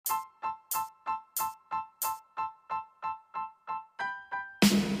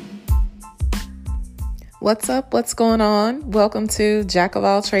What's up? What's going on? Welcome to Jack of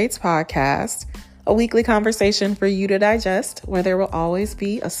All Trades podcast, a weekly conversation for you to digest, where there will always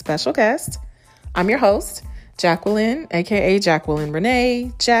be a special guest. I'm your host, Jacqueline, aka Jacqueline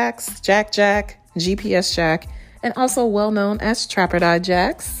Renee, Jax, Jack, GPS Jack, and also well known as Trapper Die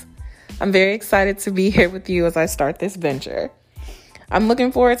Jax. I'm very excited to be here with you as I start this venture. I'm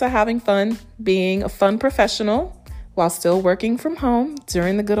looking forward to having fun, being a fun professional while still working from home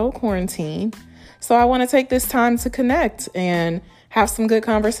during the good old quarantine. So I want to take this time to connect and have some good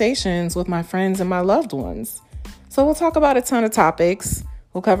conversations with my friends and my loved ones. So we'll talk about a ton of topics.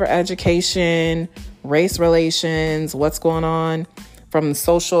 We'll cover education, race relations, what's going on from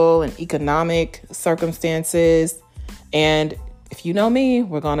social and economic circumstances. And if you know me,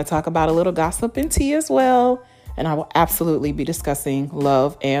 we're going to talk about a little gossip and tea as well. And I will absolutely be discussing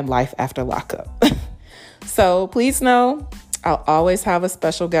love and life after lockup. So please know, I'll always have a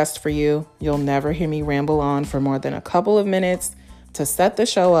special guest for you. You'll never hear me ramble on for more than a couple of minutes to set the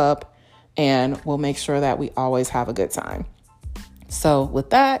show up, and we'll make sure that we always have a good time. So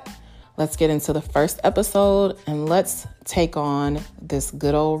with that, let's get into the first episode and let's take on this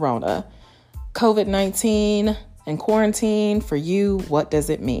good old Rona. COVID-19 and quarantine for you, what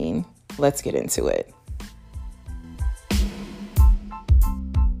does it mean? Let's get into it.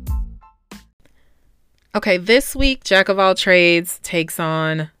 Okay, this week, Jack of All Trades takes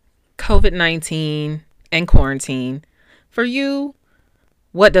on COVID-19 and quarantine. For you,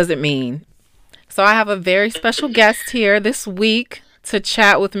 what does it mean? So I have a very special guest here this week to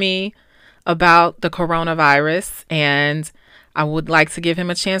chat with me about the coronavirus, and I would like to give him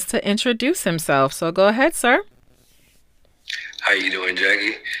a chance to introduce himself. So go ahead, sir. How you doing,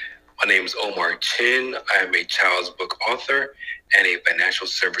 Jackie? My name is Omar Chin. I am a child's book author and a financial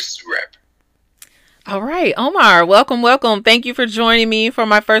services rep. All right, Omar, welcome. Thank you for joining me for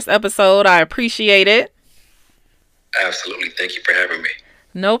my first episode. I appreciate it. Absolutely. Thank you for having me.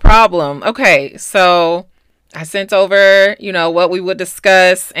 No problem. Okay, so I sent over, what we would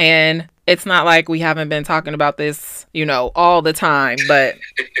discuss, and it's not like we haven't been talking about this, all the time, but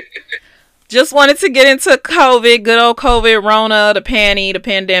just wanted to get into COVID, good old COVID, Rona, the panty, the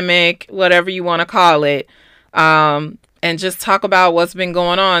pandemic, whatever you want to call it, and just talk about what's been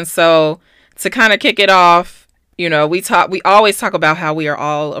going on. So to kind of kick it off, we always talk about how we are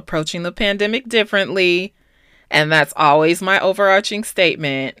all approaching the pandemic differently. And that's always my overarching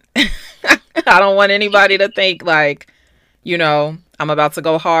statement. I don't want anybody to think like, I'm about to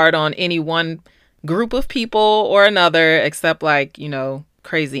go hard on any one group of people or another, except like,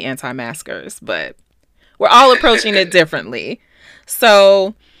 crazy anti-maskers. But we're all approaching it differently.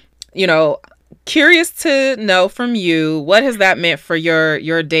 So, curious to know from you, what has that meant for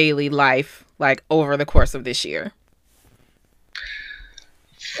your daily life, like over the course of this year?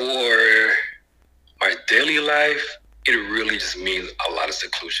 For my daily life, it really just means a lot of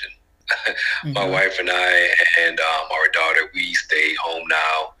seclusion. Mm-hmm. My wife and I and our daughter, we stay home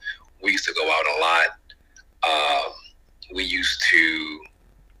now. We used to go out a lot. We used to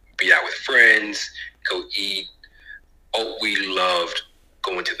be out with friends, go eat. Oh, we loved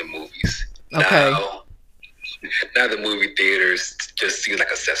going to the movies. Okay. Now the movie theaters just seem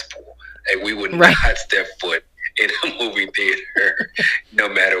like a cesspool. And we would Right. not step foot in a movie theater no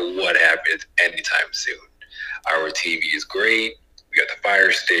matter what happens anytime soon. Our TV is great. We got the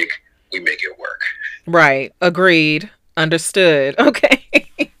Fire Stick. We make it work. Right. Agreed. Understood. Okay.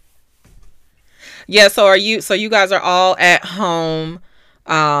 Yeah. So you guys are all at home.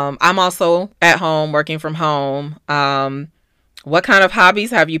 I'm also at home working from home. What kind of hobbies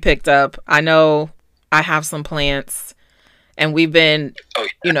have you picked up? I know I have some plants, and we've been,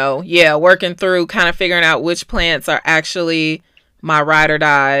 working through kind of figuring out which plants are actually my ride or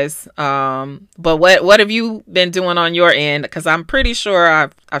dies. But what have you been doing on your end? Because I'm pretty sure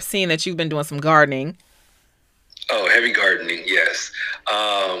I've seen that you've been doing some gardening. Oh, heavy gardening, yes.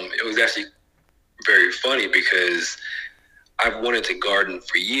 It was actually very funny because I've wanted to garden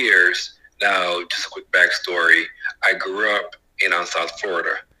for years. Now, just a quick backstory. I grew up in South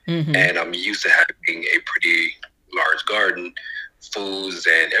Florida, mm-hmm. and I'm used to having a pretty large garden, foods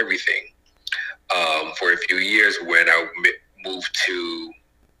and everything. For a few years when I moved to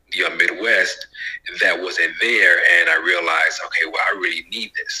the Midwest, that wasn't there, and I realized, okay, well, I really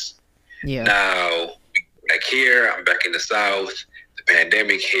need this. Yeah. Now, back here, I'm back in the South, the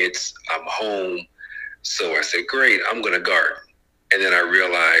pandemic hits, I'm home, so I said, great, I'm going to garden. And then I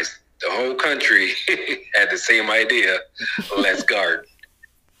realized the whole country had the same idea, let's garden.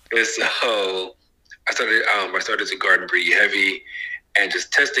 And so I started to garden pretty heavy and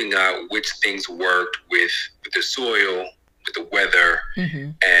just testing out which things worked with the soil, with the weather,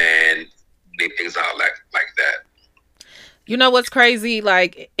 mm-hmm. and evening things out like that. You know what's crazy?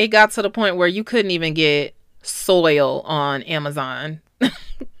 Like, it got to the point where you couldn't even get soil on Amazon.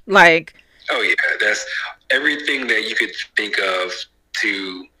 Like, Oh yeah, that's everything that you could think of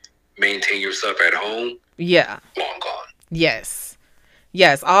to maintain yourself at home. yeah, Long gone. yes.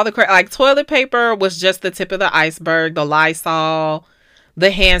 Yes, all the like toilet paper was just the tip of the iceberg, the Lysol,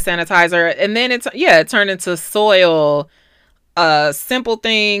 the hand sanitizer, and then it turned into soil, simple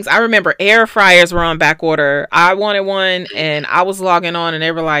things. I remember air fryers were on back order. I wanted one and I was logging on and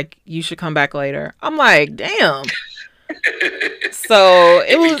they were like, you should come back later. I'm like, damn. So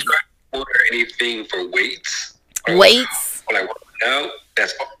it If you was try to order anything for weights. or like working out,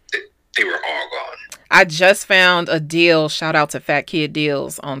 they were all gone. I just found a deal. Shout out to Fat Kid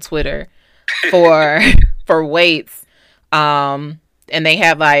Deals on Twitter for for weights. And they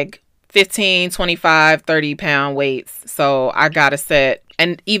have like 15, 25, 30-pound weights. So I got a set.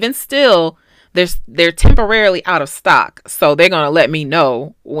 And even still, they're temporarily out of stock. So they're gonna let me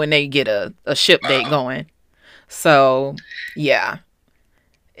know when they get a ship date going. So yeah.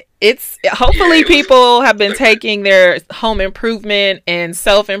 It's hopefully people have been taking their home improvement and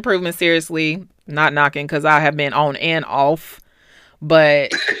self-improvement seriously. Not knocking, because I have been on and off,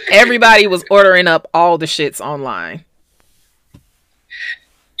 but everybody was ordering up all the shits online.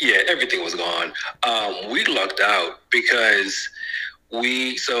 Yeah, everything was gone. We lucked out because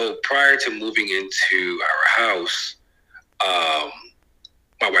so prior to moving into our house,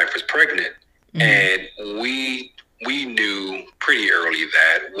 my wife was pregnant, and we knew pretty early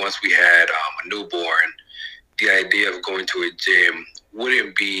that once we had a newborn, the idea of going to a gym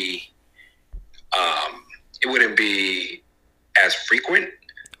wouldn't be as frequent.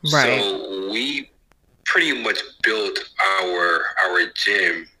 Right. So we pretty much built our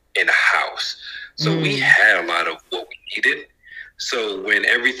gym in a house. So we had a lot of what we needed. So when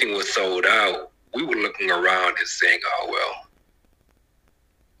everything was sold out, we were looking around and saying, oh, well,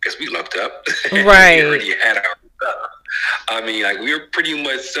 guess we lucked up. Right. We already had our stuff. I mean, like, we were pretty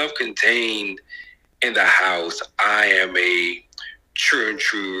much self-contained in the house. I am a true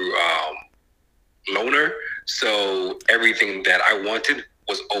loner. So everything that I wanted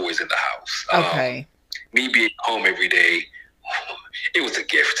was always in the house. Okay. Me being home every day, it was a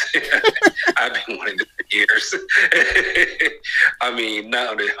gift. I've been wanting this for years. I mean,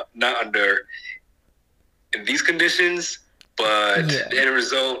 not under in these conditions, but the end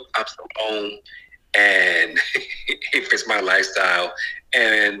result, I'm still home, and it fits my lifestyle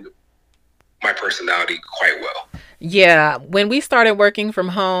and my personality quite well. Yeah, when we started working from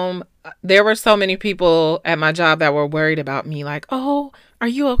home, there were so many people at my job that were worried about me, like, oh, are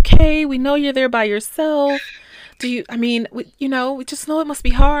you okay? We know you're there by yourself. We just know it must be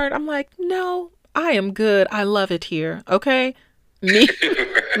hard. I'm like, no, I am good. I love it here. Okay.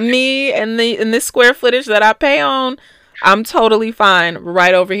 Me and this square footage that I pay on, I'm totally fine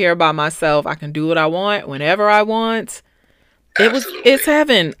right over here by myself. I can do what I want whenever I want. It's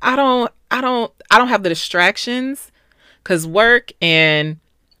heaven. I don't have the distractions, because work and,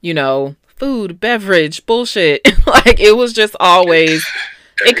 food, beverage, bullshit. Like, it was just always,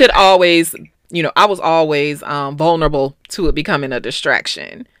 it could always, I was always vulnerable to it becoming a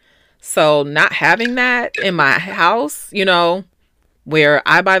distraction. So not having that in my house, where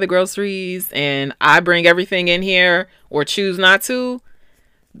I buy the groceries and I bring everything in here or choose not to,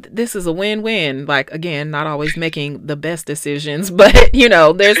 this is a win-win. Like, again, not always making the best decisions, but,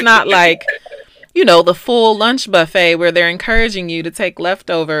 there's not like, the full lunch buffet where they're encouraging you to take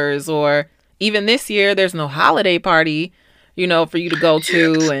leftovers, or even this year, there's no holiday party, for you to go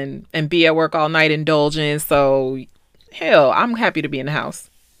to and be at work all night indulging. So, hell, I'm happy to be in the house.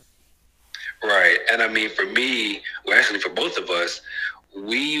 Right. And I mean, for me, well, actually for both of us,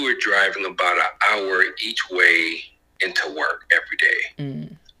 we were driving about an hour each way into work every day.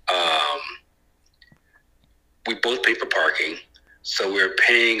 We both pay for parking. So we're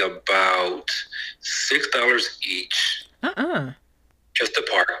paying about $6 each. Just to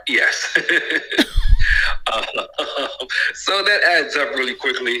park. Yes. So that adds up really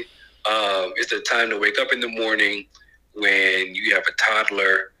quickly. It's the time to wake up in the morning when you have a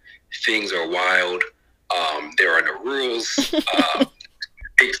toddler. Things are wild. There are no rules.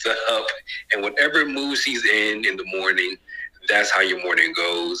 Picks up, and whatever mood she's in the morning, that's how your morning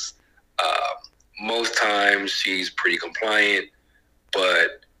goes. Most times she's pretty compliant,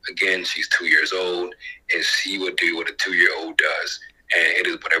 but again, she's 2 years old, and she will do what a 2-year-old does, and it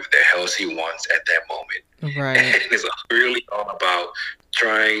is whatever the hell she wants at that moment. Right. And it's really all about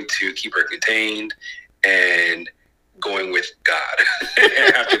trying to keep her contained and going with God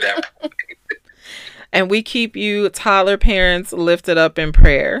after that point. And we keep you toddler parents lifted up in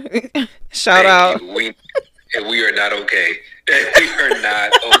prayer. Shout out. We are not okay. We are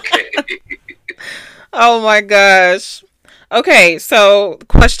not okay. Oh my gosh. Okay, so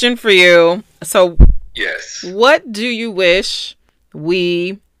question for you. So yes, what do you wish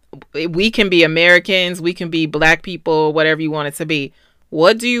we can be Americans, we can be Black people, whatever you want it to be.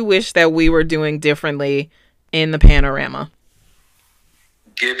 What do you wish that we were doing differently in the panorama?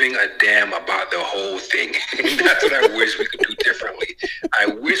 Giving a damn about the whole thing. That's what I wish we could do differently. I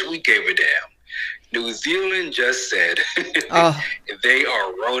wish we gave a damn. New Zealand just said they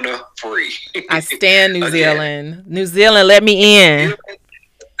are Rona free. I stand New Zealand. New Zealand, let me in. New Zealand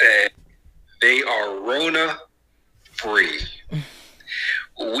said they are Rona free.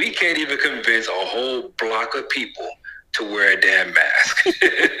 We can't even convince a whole block of people to wear a damn mask.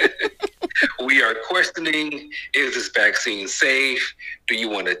 We are questioning, is this vaccine safe? Do you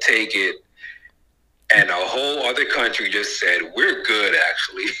want to take it? And a whole other country just said, we're good,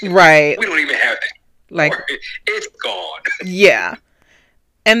 actually. Right. We don't even have that. Like, it's gone. Yeah.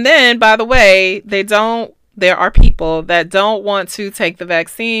 And then, by the way, there are people that don't want to take the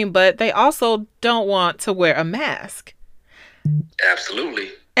vaccine, but they also don't want to wear a mask.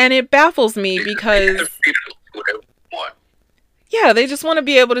 Absolutely. And it baffles me because yeah, they just want to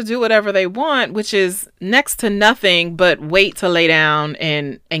be able to do whatever they want, which is next to nothing but wait to lay down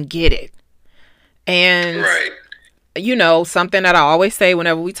and get it. And right. You know, something that I always say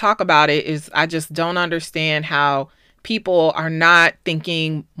whenever we talk about it is I just don't understand how people are not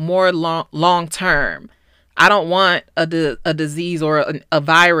thinking more long term. I don't want a disease or a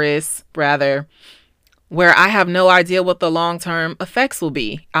virus, rather, where I have no idea what the long-term effects will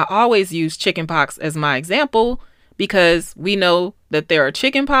be. I always use chickenpox as my example because we know that there are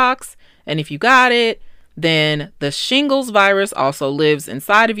chickenpox, and if you got it, then the shingles virus also lives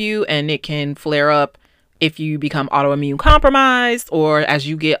inside of you, and it can flare up if you become autoimmune compromised or as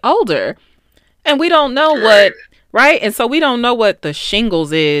you get older. And we don't know right? And so we don't know what the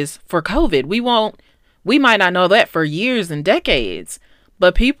shingles is for COVID. We might not know that for years and decades,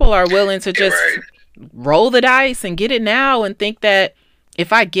 but people are willing to just roll the dice and get it now and think that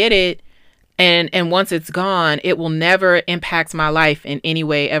if I get it and once it's gone, it will never impact my life in any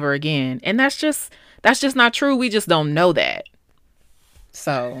way ever again. And that's just not true. We just don't know that.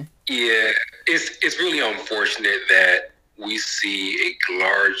 So yeah, it's really unfortunate that we see a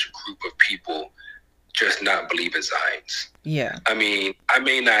large group of people just not believe in science. Yeah. I mean, I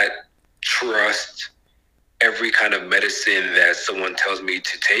may not trust every kind of medicine that someone tells me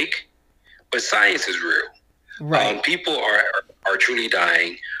to take, but science is real. Right. People are truly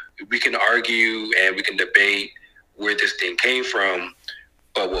dying. We can argue and we can debate where this thing came from,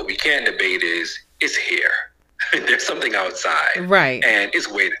 but what we can't debate is it's here. There's something outside. Right. And it's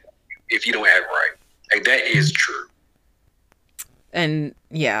waiting if you don't act right. Like, that is true. And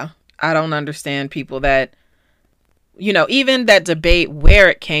yeah, I don't understand people that, you know, even that debate where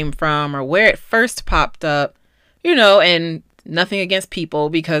it came from or where it first popped up, you know, and nothing against people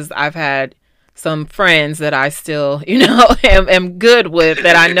because I've had some friends that I still, you know, am good with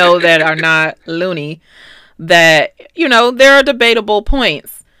that I know that are not loony, that, you know, there are debatable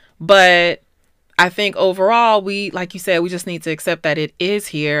points. But I think overall, like you said, we just need to accept that it is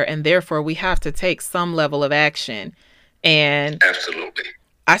here and therefore we have to take some level of action. And absolutely.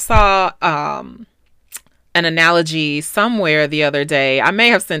 I saw an analogy somewhere the other day. I may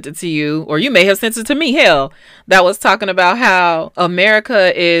have sent it to you or you may have sent it to me, hell, that was talking about how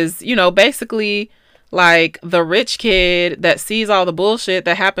America is, you know, basically like the rich kid that sees all the bullshit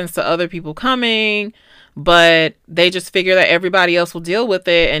that happens to other people coming, but they just figure that everybody else will deal with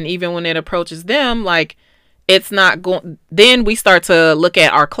it. And even when it approaches them, like it's not going, then we start to look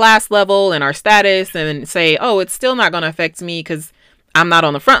at our class level and our status and say, oh, it's still not going to affect me because I'm not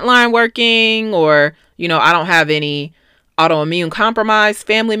on the front line working, or, you know, I don't have any autoimmune compromised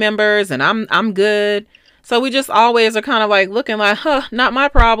family members and I'm good. So we just always are kind of like looking like, not my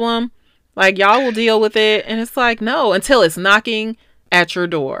problem. Like, y'all will deal with it. And it's like, no, until it's knocking at your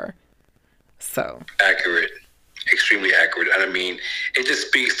door. So accurate, extremely accurate. And I mean, it just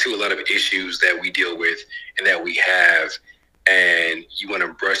speaks to a lot of issues that we deal with and that we have. And you want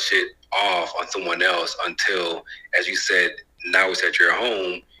to brush it off on someone else until, as you said, now it's at your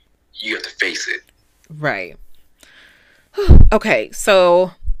home, you have to face it. Right. Okay,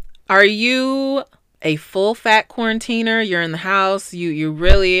 so are you a full fat quarantiner? You're in the house, you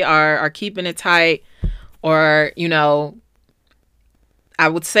really are keeping it tight, or, you know, I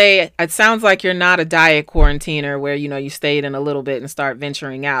would say it sounds like you're not a diet quarantiner where, you know, you stayed in a little bit and start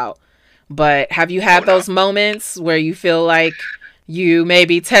venturing out. But have you had those moments where you feel like you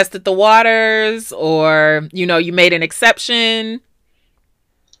maybe tested the waters, or, you know, you made an exception?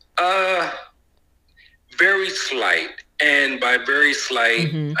 Very slight. And by very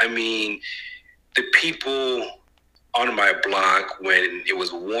slight, I mean the people on my block, when it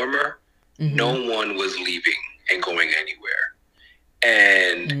was warmer, no one was leaving and going anywhere.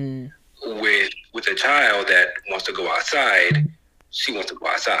 And with a child that wants to go outside, she wants to go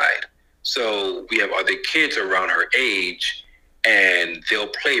outside. So we have other kids around her age, and they'll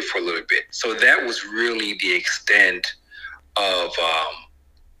play for a little bit. So that was really the extent of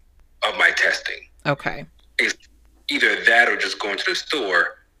my testing. Okay. It's either that or just going to the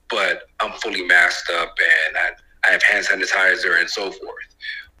store, but I'm fully masked up and I have hand sanitizer and so forth.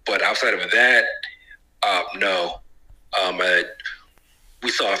 But outside of that, no. We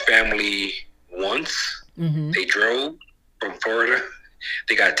saw a family once. They drove from Florida.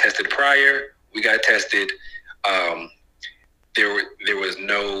 They got tested prior. We got tested. There was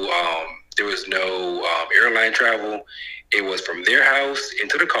no airline travel. It was from their house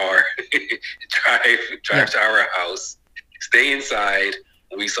into the car, drive to our house, stay inside.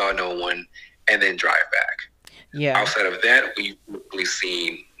 We saw no one, and then drive back. Yeah. Outside of that, we've really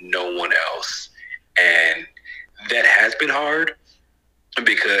seen no one else, and that has been hard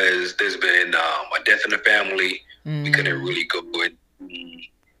because there's been a death in the family. We couldn't really go and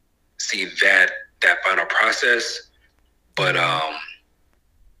see that final process, but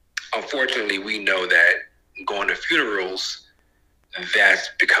unfortunately, we know that going to funerals, that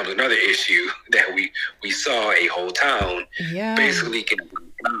becomes another issue that we saw a whole town basically get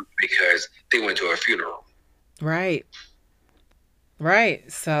because they went to a funeral. Right.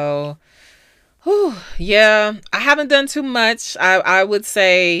 So, yeah, I haven't done too much. I would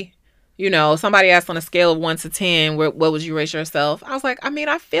say, you know, somebody asked on a scale of 1 to 10, what would you rate yourself? I was like, I mean,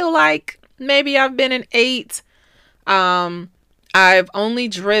 I feel like maybe I've been an 8. I've only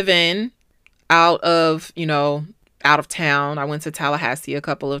driven out of town. I went to Tallahassee a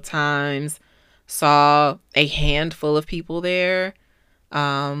couple of times, saw a handful of people there.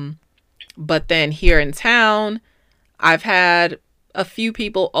 But then here in town, I've had a few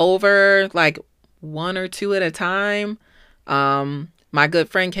people over, like 1 or 2 at a time. My good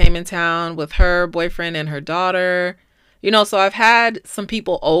friend came in town with her boyfriend and her daughter. You know, so I've had some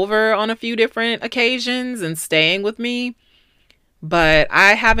people over on a few different occasions and staying with me. But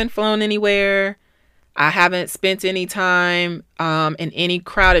I haven't flown anywhere. I haven't spent any time in any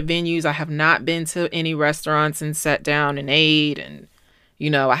crowded venues. I have not been to any restaurants and sat down and ate. And,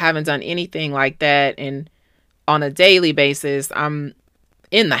 you know, I haven't done anything like that. And on a daily basis, I'm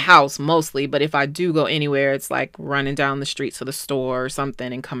in the house mostly. But if I do go anywhere, it's like running down the street to the store or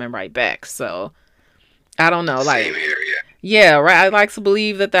something and coming right back. So I don't know. Same here, yeah, right. I like to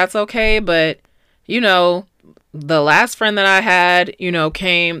believe that that's okay. But, you know, the last friend that I had, you know,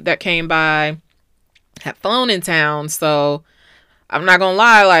 came by, had flown in town. So I'm not gonna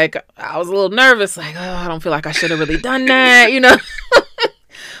lie, like I was a little nervous, like, oh, I don't feel like I should have really done that, you know.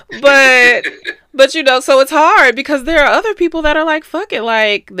 but you know, so it's hard because there are other people that are like, fuck it,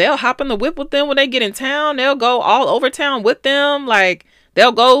 like they'll hop in the whip with them when they get in town. They'll go all over town with them. Like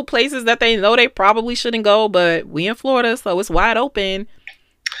they'll go places that they know they probably shouldn't go, but we in Florida, so it's wide open.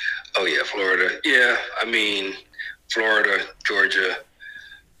 Oh yeah, Florida. Yeah, I mean, Florida, Georgia,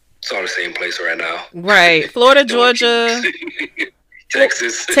 it's all the same place right now. Right. Florida, Georgia,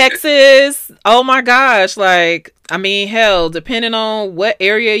 Texas. Oh my gosh. Like, I mean, hell, depending on what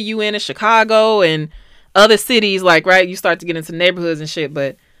area you in Chicago and other cities, like, right, you start to get into neighborhoods and shit.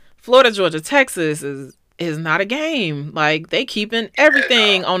 But Florida, Georgia, Texas is not a game. Like, they keeping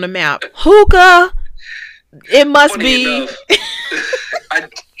everything on the map. Hookah, it must Funny be. Enough,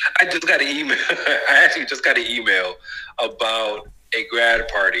 I just got an email. I actually just got an email about a grad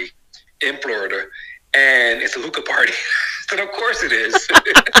party in Florida, and it's a hookah party. So of course it is.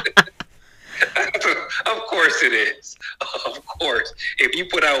 Of course it is. Of course. If you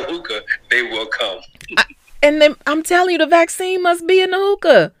put out hookah, they will come. And then I'm telling you, the vaccine must be in the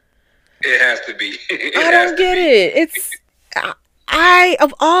hookah. It has to be. I don't get it. It's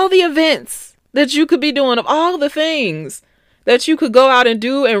of all the events that you could be doing, of all the things that you could go out and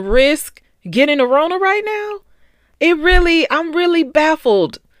do and risk getting a Rona right now, I'm really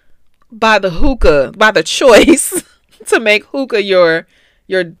baffled by the hookah, by the choice to make hookah your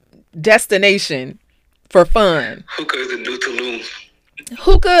destination for fun. Hookah is the new Tulum.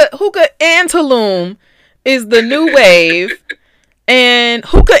 Hookah and Tulum is the new wave. And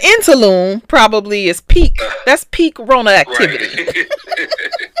hookah in Tulum probably is peak. That's peak Rona activity. Right.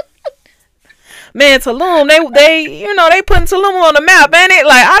 Man, Tulum, they putting Tulum on the map, ain't it?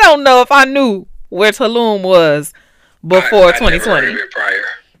 Like, I don't know if I knew where Tulum was before I never 2020. heard of it prior.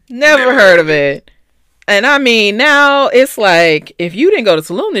 Never heard of it. And I mean, now it's like, if you didn't go to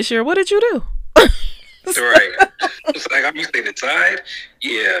Tulum this year, what did you do? Right. It's like, I'm used to the tide.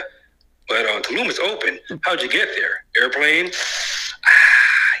 Yeah. But Tulum is open. How'd you get there? Airplane?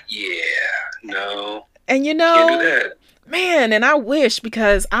 Yeah. No. And you Can't do know, that. man, and I wish,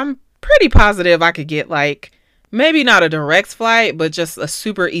 because I'm pretty positive I could get like, maybe not a direct flight, but just a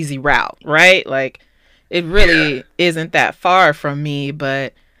super easy route, right? Like, it really isn't that far from me.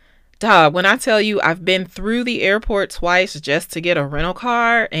 But dog, when I tell you I've been through the airport twice just to get a rental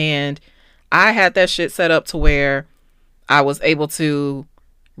car, and I had that shit set up to where I was able to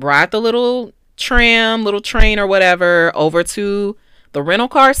ride the little train or whatever over to the rental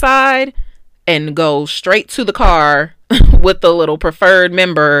car side and go straight to the car with the little preferred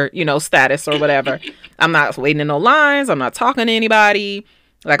member, status or whatever. I'm not waiting in no lines. I'm not talking to anybody.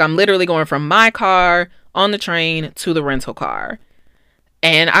 Like, I'm literally going from my car on the train to the rental car.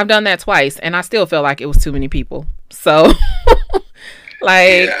 And I've done that twice, and I still feel like it was too many people. So,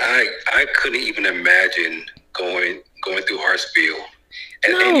 like... Yeah, I couldn't even imagine going through Hartsfield at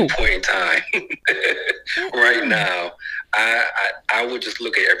any point in time. Right now, I would just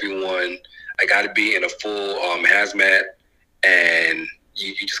look at everyone. I got to be in a full hazmat, and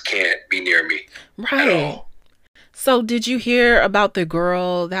you just can't be near me at all. So did you hear about the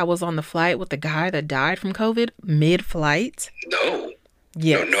girl that was on the flight with the guy that died from COVID mid-flight? No.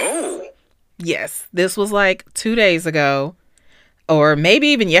 Yes. No. Yes. This was like 2 days ago, or maybe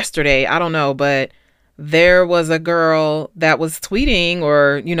even yesterday. I don't know. But there was a girl that was tweeting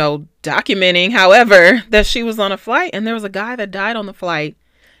or, documenting, however, that she was on a flight, and there was a guy that died on the flight.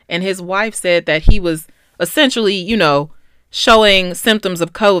 And his wife said that he was essentially, showing symptoms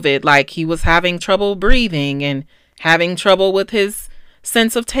of COVID, like he was having trouble breathing and having trouble with his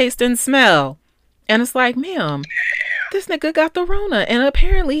sense of taste and smell. And it's like, ma'am, this nigga got the Rona, and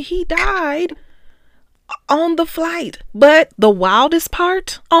apparently he died on the flight. But the wildest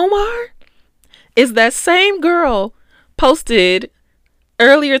part, Omar, is that same girl posted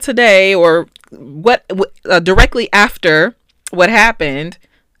earlier today, or directly after what happened,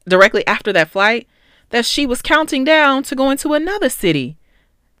 directly after that flight, that she was counting down to go into another city,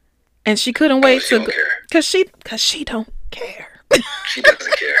 and she couldn't wait to, because she don't care. She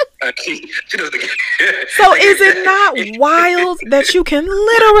doesn't care. She doesn't care. So is it not wild that you can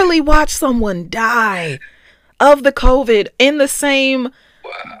literally watch someone die of the COVID in the same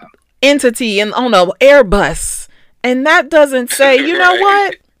entity and on an Airbus, and that doesn't say, you know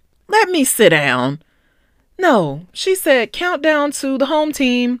what? Let me sit down. No, she said countdown to the home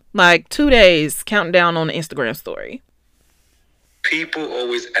team, like 2 days, counting down on the Instagram story. People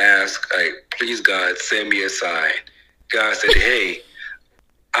always ask, like, please God, send me a sign. God said, hey,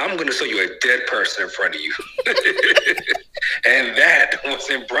 I'm going to show you a dead person in front of you. And that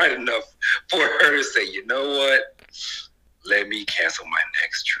wasn't bright enough for her to say, you know what? Let me cancel my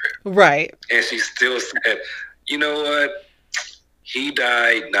next trip. Right. And she still said, you know what? He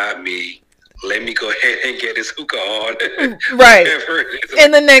died, not me. Let me go ahead and get his hookah on. Right. In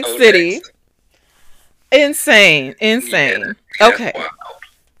the next city. Insane. Yeah, okay. Wild.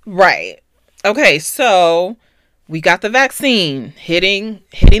 Right. Okay, so we got the vaccine hitting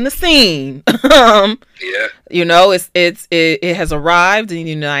the scene. Yeah. It has arrived in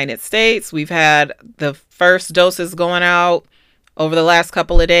the United States. We've had the first doses going out over the last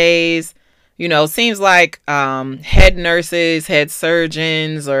couple of days. Seems like head nurses, head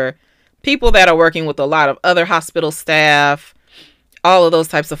surgeons, or people that are working with a lot of other hospital staff, all of those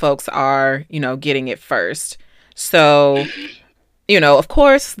types of folks are, getting it first. So, of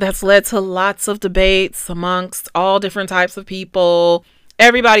course, that's led to lots of debates amongst all different types of people.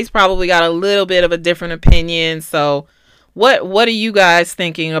 Everybody's probably got a little bit of a different opinion. So what are you guys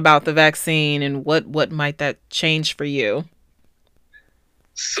thinking about the vaccine, and what might that change for you?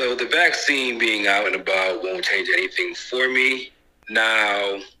 So the vaccine being out and about won't change anything for me.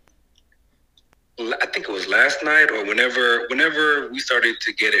 Now, I think it was last night or whenever we started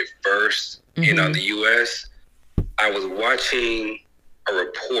to get it first in the U.S., I was watching a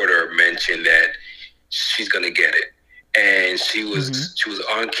reporter mention that she's gonna get it, and she was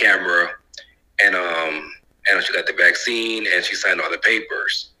on camera, and she got the vaccine and she signed all the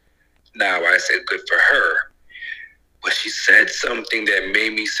papers. Now I said, good for her, but she said something that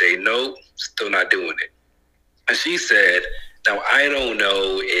made me say, no, still not doing it. And she said, now, I don't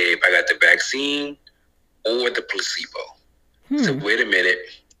know if I got the vaccine or the placebo. So wait a minute.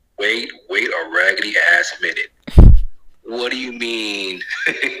 Wait a raggedy ass minute. What do you mean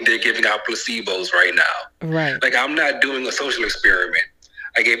they're giving out placebos right now? Right. Like, I'm not doing a social experiment.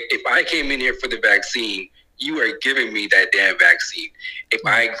 Like, if I came in here for the vaccine, you are giving me that damn vaccine. If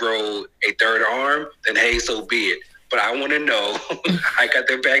I grow a third arm, then hey, so be it. But I want to know I got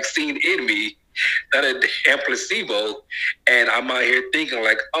the vaccine in me, not a damn placebo, and I'm out here thinking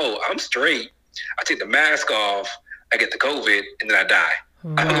like, oh, I'm straight. I take the mask off, I get the COVID, and then I die.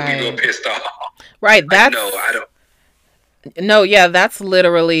 Right. I'm gonna be real pissed off. Right. That's no, I don't. No, yeah, that's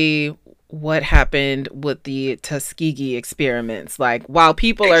literally what happened with the Tuskegee experiments. Like, while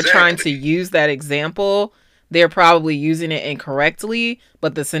people are trying to use that example, they're probably using it incorrectly.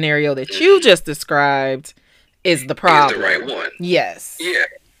 But the scenario that you just described is the problem. Is the right one. Yes. Yeah.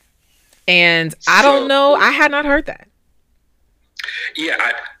 And I don't know. I had not heard that. Yeah,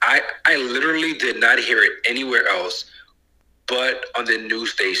 I literally did not hear it anywhere else but on the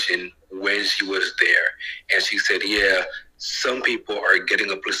news station when she was there. And she said, yeah, some people are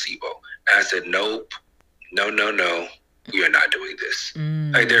getting a placebo. And I said, nope, no, we are not doing this.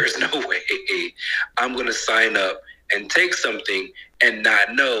 Like, there is no way I'm going to sign up and take something and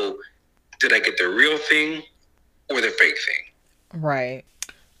not know, did I get the real thing or the fake thing? Right.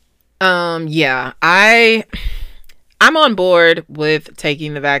 Yeah, I'm on board with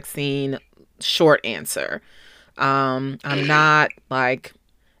taking the vaccine. Short answer. I'm not like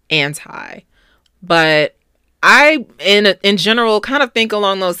anti, but I, in general, kind of think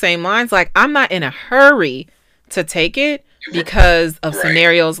along those same lines. Like, I'm not in a hurry to take it because of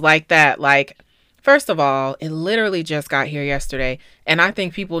scenarios like that. Like, first of all, it literally just got here yesterday. And I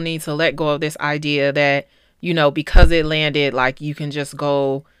think people need to let go of this idea that, you know, because it landed, like, you can just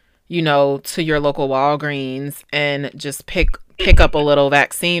go, you know, to your local Walgreens and just pick up a little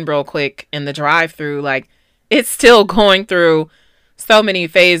vaccine real quick in the drive-through. Like, it's still going through so many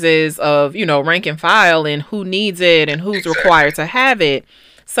phases of, you know, rank and file and who needs it and who's required to have it.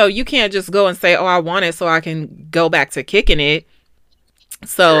 So you can't just go and say, oh, I want it so I can go back to kicking it.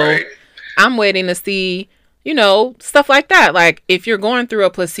 So I'm waiting to see, you know, stuff like that. Like, if you're going through a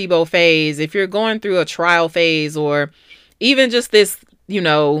placebo phase, if you're going through a trial phase, or even just this, you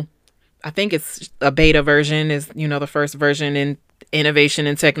know, I think it's a beta version is, you know, the first version in innovation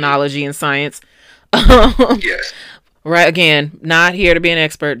and technology and science. Yes. Right. Again, not here to be an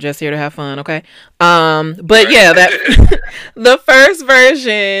expert, just here to have fun. Okay. But yeah, that the first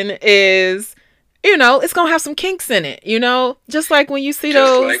version is, you know, it's going to have some kinks in it, you know, just like when you see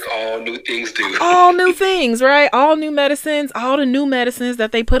those. Like all new things do. All new things, right? All new medicines, all the new medicines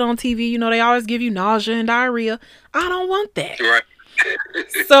that they put on TV. You know, they always give you nausea and diarrhea. I don't want that. Right.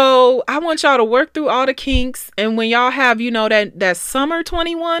 So I want y'all to work through all the kinks, and when y'all have, you know, that summer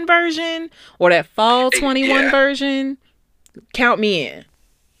 21 version or that fall 21 version, count me in.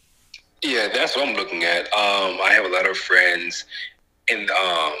 Yeah, that's what I'm looking at. I have a lot of friends in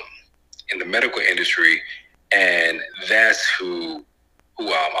the medical industry, and that's who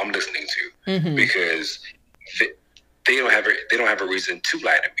I'm listening to, because they don't have a reason to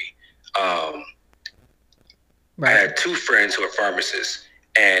lie to me. I had two friends who are pharmacists,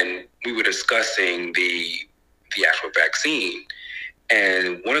 and we were discussing the actual vaccine,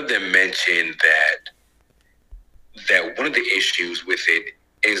 and one of them mentioned that one of the issues with it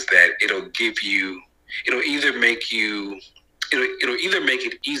is that it'll either make it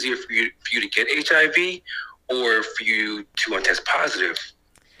easier for you to get HIV or for you to test positive.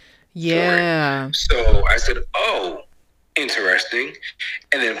 Yeah. So I said, oh, interesting.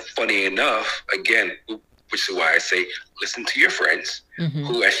 And then funny enough, again, which is why I say, listen to your friends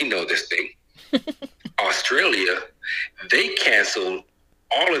who actually know this thing. Australia, they canceled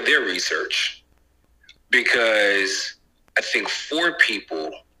all of their research because I think 4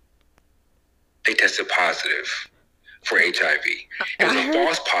 people, they tested positive for HIV. It was a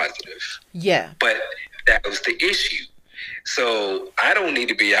false positive. Yeah. But that was the issue. So I don't need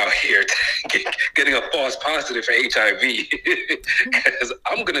to be out here getting a false positive for HIV because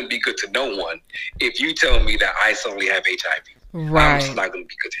I'm going to be good to no one if you tell me that I suddenly have HIV. Right. I'm not going to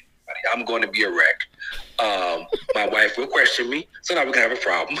be good to anybody. I'm going to be a wreck. My wife will question me, so now we're going to have a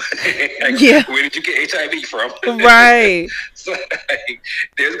problem. Like, where did you get HIV from? Right. So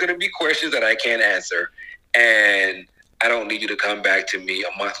there's going to be questions that I can't answer, and I don't need you to come back to me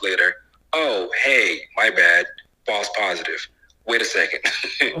a month later. Oh, hey, my bad. False positive. Wait a second.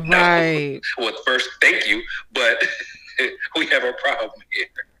 Right. No. Well, first, thank you, but we have a problem here.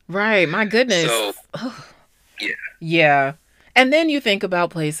 Right. My goodness. So, yeah. Yeah. And then you think about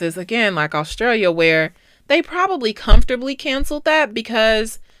places, again, like Australia, where they probably comfortably canceled that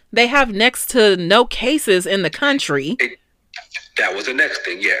because they have next to no cases in the country. That was the next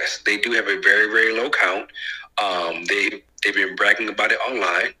thing, yes. They do have a very, very low count. they've been bragging about it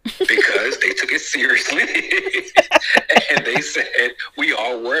online because they took it seriously. And they said, we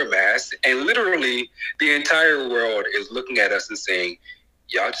all wear masks. And literally, the entire world is looking at us and saying,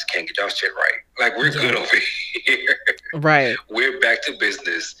 y'all just can't get y'all shit right. Like, we're good over here. Right. We're back to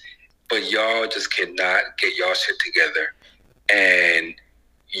business, but y'all just cannot get y'all shit together. And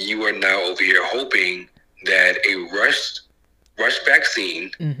you are now over here hoping that a rush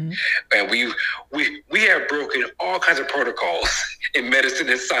vaccine, and we have broken all kinds of protocols in medicine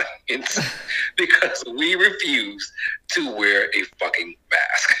and science because we refuse to wear a fucking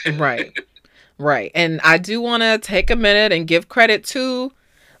mask. Right. And I do want to take a minute and give credit to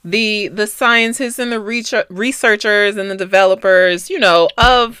the scientists and the researchers and the developers,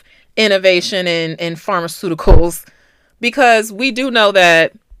 of innovation in pharmaceuticals, because we do know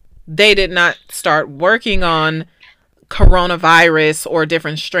that they did not start working on coronavirus or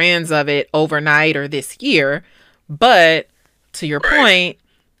different strands of it overnight or this year. But to your point,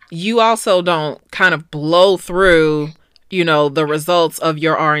 you also don't kind of blow through, the results of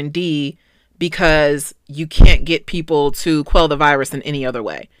your R&D because you can't get people to quell the virus in any other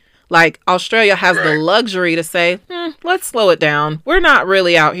way. Like, Australia has the luxury to say, let's slow it down. We're not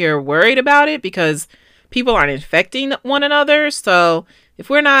really out here worried about it because people aren't infecting one another. So if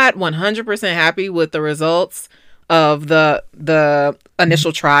we're not 100% happy with the results of the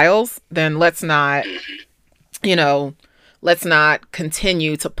initial trials, then let's not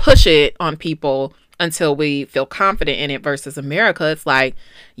continue to push it on people until we feel confident in it. Versus America, it's like,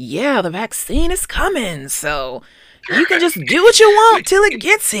 yeah, the vaccine is coming, so you can just do what you want till it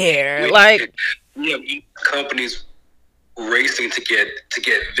gets here. Like, companies racing to get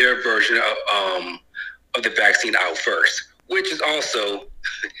their version of the vaccine out first, which is also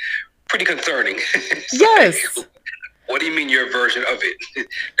pretty concerning. Yes. Like, what do you mean your version of it?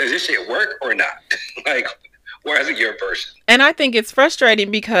 Does this shit work or not? Like, why is it your version? And I think it's frustrating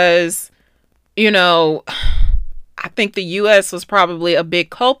because, I think the U.S. was probably a big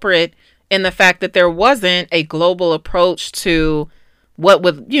culprit in the fact that there wasn't a global approach to what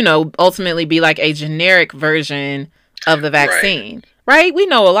would, ultimately be like a generic version of the vaccine, right? We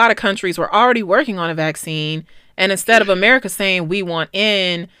know a lot of countries were already working on a vaccine. And instead of America saying we want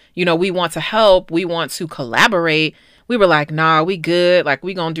in, we want to help, we want to collaborate, we were like, nah, we good. Like,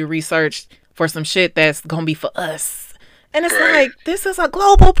 we gonna do research for some shit that's gonna be for us. And it's like, this is a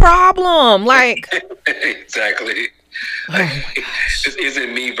global problem. Like, exactly. This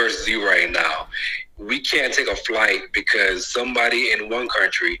isn't me versus you right now. We can't take a flight because somebody in one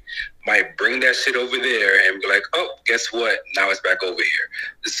country might bring that shit over there and be like, oh, guess what? Now it's back over here.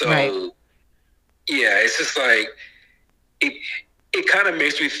 So, yeah, it's just like, it kind of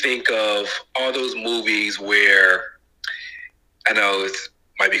makes me think of all those movies where, I know it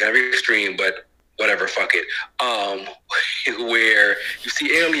might be kind of extreme, but whatever, fuck it. Where you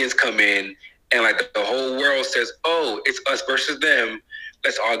see aliens come in and like the whole world says, oh, it's us versus them.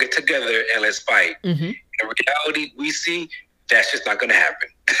 Let's all get together and let's fight. In reality, we see that's just not going to happen.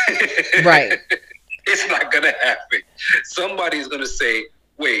 Right. It's not going to happen. Somebody's going to say,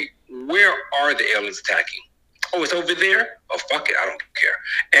 wait, where are the aliens attacking? Oh, it's over there? Oh, fuck it, I don't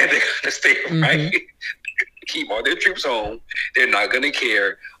care. And they're going to stay right. Keep all their troops home. They're not going to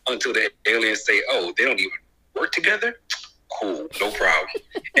care until the aliens say, oh, they don't even work together? Cool, no problem.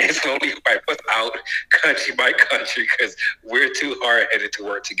 And slowly wipe us out country by country because we're too hard-headed to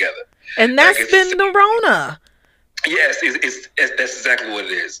work together. And that's been the Rona. Yes, that's exactly what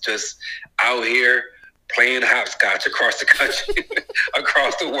it is. Just out here playing hopscotch across the country,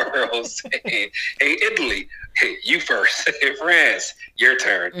 across the world, saying, hey, Italy, hey, you first. Hey, France, your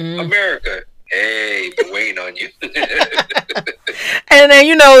turn. America, hey, been waiting on you. And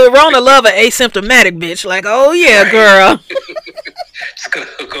then, the Rona love an asymptomatic bitch. Like, oh, yeah, girl. Just gonna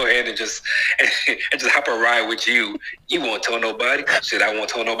go ahead and just hop a ride with you. You won't tell nobody. Shit, I won't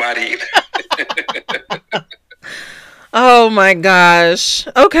tell nobody either. Oh my gosh.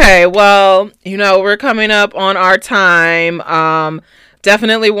 Okay, well, we're coming up on our time.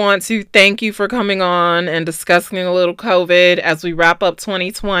 Definitely want to thank you for coming on and discussing a little COVID as we wrap up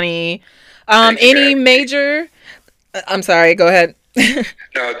 2020. Any major... I'm sorry, go ahead. No,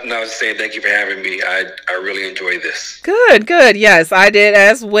 I was saying thank you for having me. I really enjoyed this. Good. Yes, I did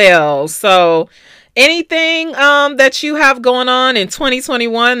as well. So anything that you have going on in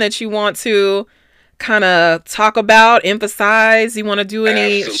 2021 that you want to kind of talk about, emphasize? You want to do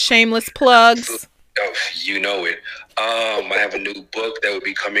any shameless plugs? Oh, you know it. I have a new book that will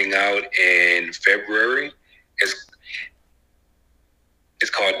be coming out in February. It's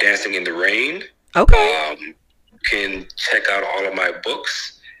called Dancing in the Rain. Okay. You can check out all of my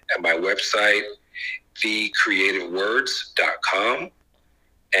books at my website, thecreativewords.com.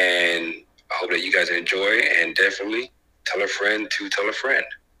 And I hope that you guys enjoy, and definitely tell a friend to tell a friend.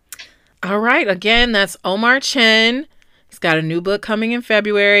 All right. Again, that's Omar Chen. He's got a new book coming in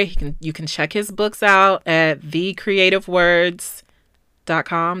February. You can check his books out at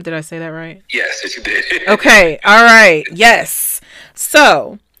thecreativewords.com. Did I say that right? Yes, you did. Okay. All right. Yes.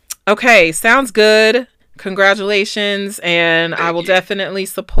 So, okay. Sounds good. Congratulations. And I will definitely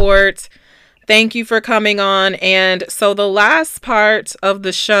support. Thank you for coming on. And so the last part of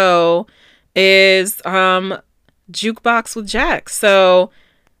the show is Jukebox with Jack. So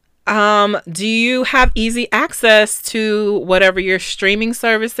do you have easy access to whatever your streaming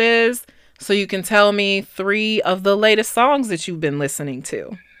service is, so you can tell me 3 of the latest songs that you've been listening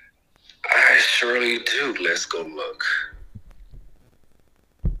to? I surely do. Let's go look.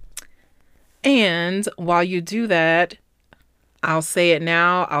 And while you do that, I'll say it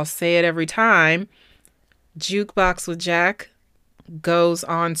now, I'll say it every time. Jukebox with Jack goes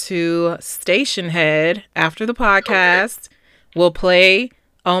on to Stationhead after the podcast. Okay. We'll play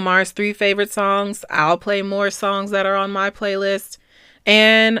Omar's 3 favorite songs. I'll play more songs that are on my playlist.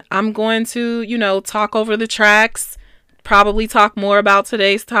 And I'm going to, talk over the tracks, probably talk more about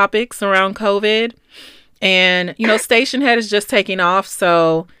today's topics around COVID. And, Stationhead is just taking off.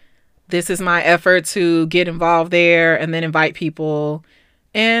 So this is my effort to get involved there and then invite people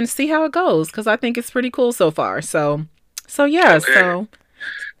and see how it goes, because I think it's pretty cool so far. So yeah. Okay.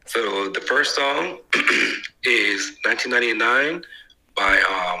 So the first song is 1999 by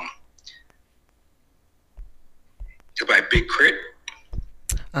Big Crit.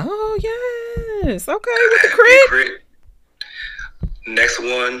 Oh yes. Okay, with the Crit. Crit. Next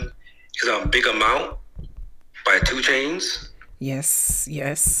one is Big Amount by 2 Chainz.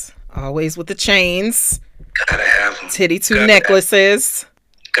 Yes. Always with the chains. Gotta have them. Titty 2 necklaces.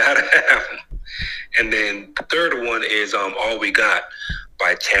 Gotta have them. And then the third one is All We Got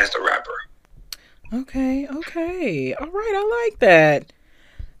by Chance the Rapper. Okay. All right, I like that.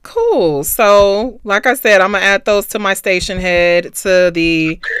 Cool. So, like I said, I'm going to add those to my Stationhead, to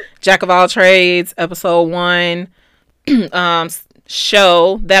the Jack of All Trades episode 1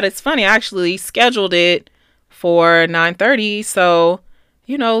 show. That is funny. I actually scheduled it for 9:30. So,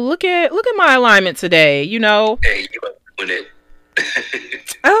 look at my alignment today, Hey, you are doing it.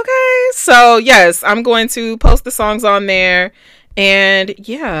 Okay. So, yes, I'm going to post the songs on there. And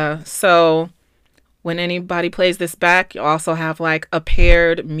yeah, so when anybody plays this back, you also have like a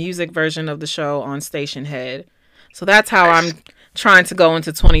paired music version of the show on Stationhead. So that's how I'm trying to go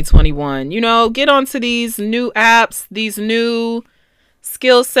into 2021. Get onto these new apps, these new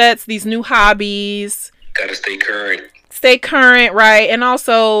skill sets, these new hobbies. Gotta stay current. Stay current, right? And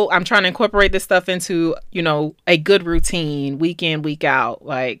also, I'm trying to incorporate this stuff into, a good routine, week in, week out.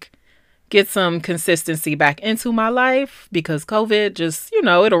 Like, get some consistency back into my life, because COVID just,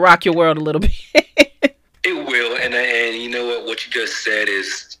 it'll rock your world a little bit. It will. And you know what you just said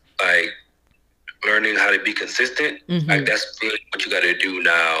is like learning how to be consistent. Mm-hmm. Like, that's really what you got to do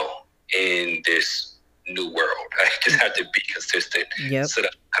now in this new world. I just have to be consistent. Yep. Set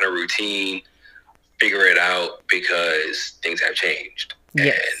up kind of routine, figure it out, because things have changed.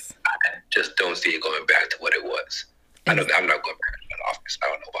 Yes. And I just don't see it going back to what it was. I know that I'm not going back to the office. I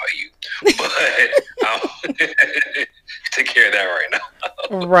don't know about you, but I'll take care of that right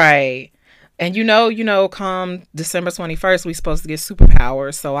now. Right. And come December 21st, we're supposed to get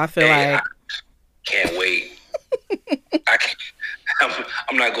superpowers. So I feel like I can't wait.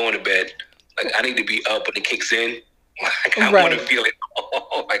 I'm not going to bed. Like, I need to be up when it kicks in. Like, I want to feel it.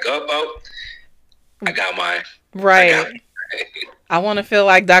 Like, up. I got mine. Right. I want to feel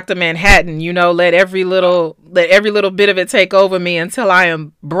like Dr. Manhattan, let every little bit of it take over me until I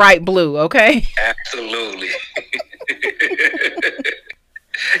am bright blue, okay? Absolutely.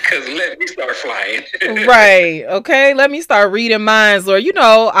 Because let me start flying. Right, okay? Let me start reading minds. Or,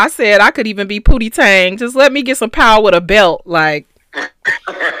 I said I could even be Pootie Tang. Just let me get some power with a belt, like. Right.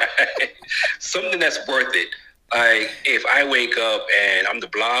 Something that's worth it. Like, if I wake up and I'm the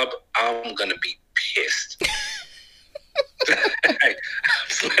Blob, I'm going to be pissed. I'm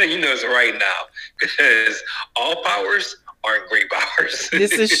just letting you know this right now, because all powers aren't great powers.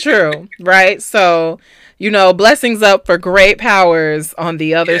 This is true, right? So, blessings up for great powers on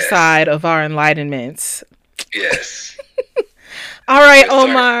the other side of our enlightenment. Yes. All right,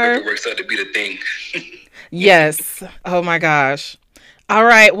 Omar. It works out to be the thing. Yes. Oh my gosh. All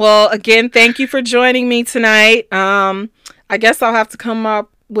right. Well, again, thank you for joining me tonight. I guess I'll have to come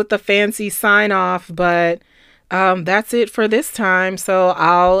up with a fancy sign off, but that's it for this time. So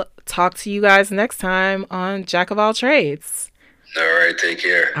I'll talk to you guys next time on Jack of All Trades. All right. Take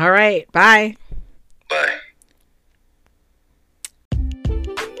care. All right. Bye. Bye.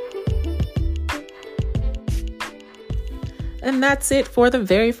 And that's it for the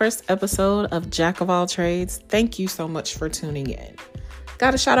very first episode of Jack of All Trades. Thank you so much for tuning in.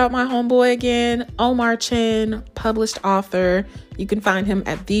 Got to shout out my homeboy again, Omar Chin, published author. You can find him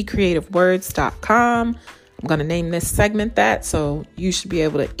at thecreativewords.com. I'm going to name this segment that, so you should be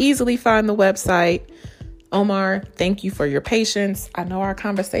able to easily find the website. Omar, thank you for your patience. I know our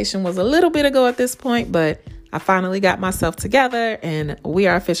conversation was a little bit ago at this point, but I finally got myself together and we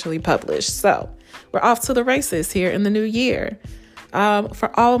are officially published. So we're off to the races here in the new year. For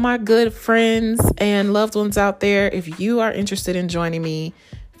all my good friends and loved ones out there, if you are interested in joining me,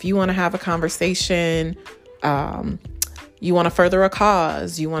 if you want to have a conversation, you want to further a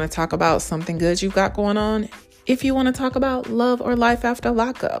cause, you want to talk about something good you've got going on, if you want to talk about love or life after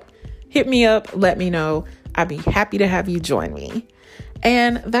lockup, hit me up, let me know. I'd be happy to have you join me.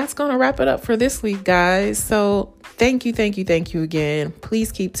 And that's going to wrap it up for this week, guys. So thank you again.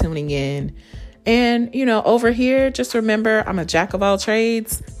 Please keep tuning in. And, over here, just remember, I'm a jack of all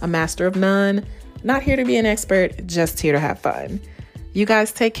trades, a master of none, not here to be an expert, just here to have fun. You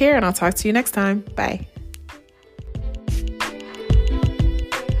guys take care, and I'll talk to you next time. Bye.